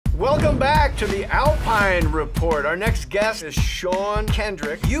Welcome back to the Alpine Report. Our next guest is Shaun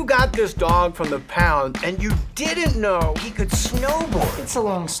Kendrick. You got this dog from the pound, and you didn't know he could snowboard. It's a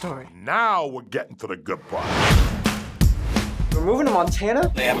long story. Now we're getting to the good part. We're moving to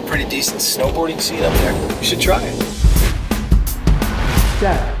Montana? They have a pretty decent snowboarding scene up there. You should try it.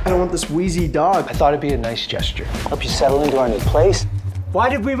 Dad, I don't want this wheezy dog. I thought it'd be a nice gesture. Help you settle into our new place. Why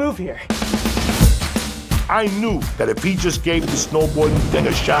did we move here? I knew that if he just gave the snowboarding thing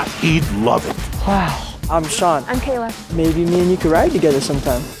a shot, he'd love it. Wow. I'm Shaun. I'm Kayla. Maybe me and you could ride together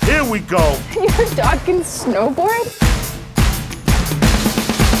sometime. Here we go. Your dog can snowboard?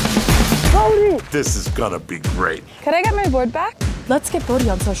 Bodie! This is gonna be great. Could I get my board back? Let's get Bodie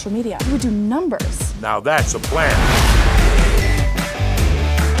on social media. We would do numbers. Now that's a plan.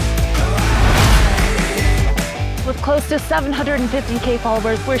 With close to 750K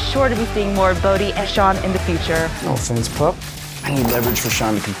followers, we're sure to be seeing more of Bodie and Shaun in the future. No offense, pup. I need leverage for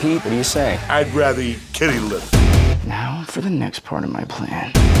Shaun to compete. What do you say? I'd rather eat kitty litter. Now for the next part of my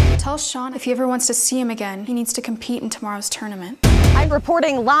plan. Tell Shaun if he ever wants to see him again, he needs to compete in tomorrow's tournament. I'm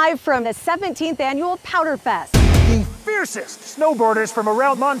reporting live from the 17th annual Powder Fest. The fiercest snowboarders from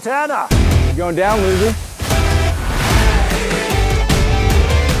around Montana. You going down, loser?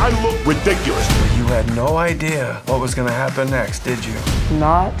 I look ridiculous. You had no idea what was gonna happen next, did you?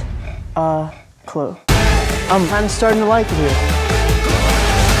 Not a clue. I'm kind of starting to like it here.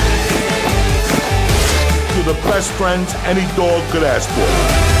 You're the best friends any dog could ask for.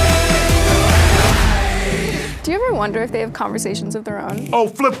 Do you ever wonder if they have conversations of their own? Oh,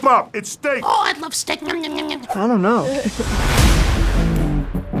 flip-flop, it's steak. Oh, I'd love steak. I don't know.